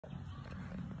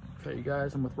Okay, you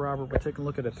guys, I'm with Robert. We're taking a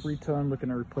look at a 3-ton, looking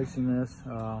at replacing this.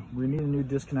 We need a new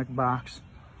disconnect box.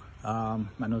 I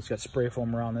know it's got spray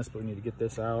foam around this, but we need to get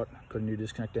this out, put a new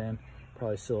disconnect in,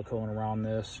 probably silicone around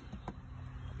this.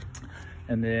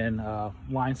 And then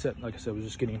line set, like I said, was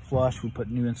just getting flush. We put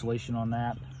new insulation on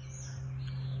that.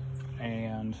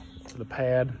 And the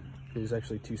pad is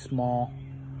actually too small.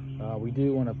 We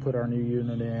do want to put our new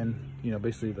unit in, you know,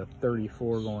 basically the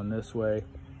 34 going this way,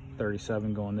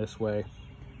 37 going this way.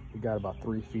 We got about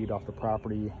 3 feet off the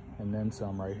property and then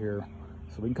some right here.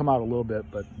 So we can come out a little bit,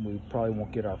 but we probably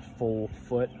won't get our full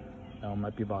foot.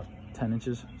 Might be about 10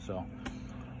 inches. So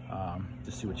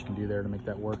just see what you can do there to make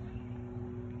that work.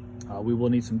 We will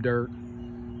need some dirt.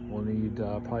 We'll need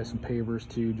probably some pavers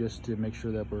too, just to make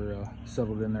sure that we're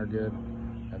settled in there good.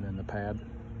 And then the pad.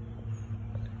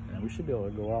 And we should be able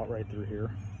to go out right through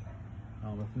here.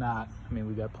 If not, I mean,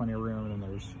 we got plenty of room, and then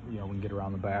there's, you know, we can get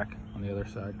around the back on the other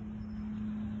side.